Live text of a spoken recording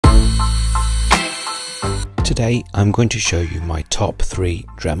Today I'm going to show you my top 3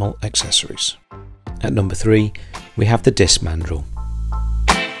 Dremel accessories. At number 3 we have the disc mandrel.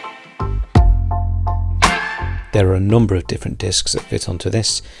 There are a number of different discs that fit onto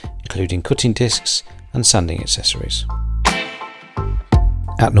this, including cutting discs and sanding accessories.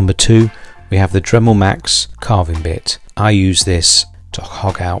 At number 2 we have the Dremel Max carving bit. I use this to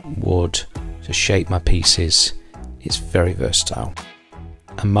hog out wood, to shape my pieces. It's very versatile.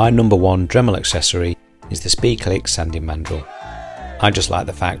 And my number 1 Dremel accessory is the Speed-Click sanding mandrel. I just like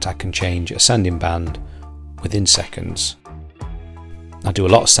the fact I can change a sanding band within seconds. I do a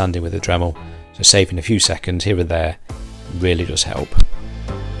lot of sanding with the Dremel, so saving a few seconds here and there really does help.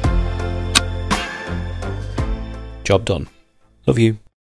 Job done. Love you.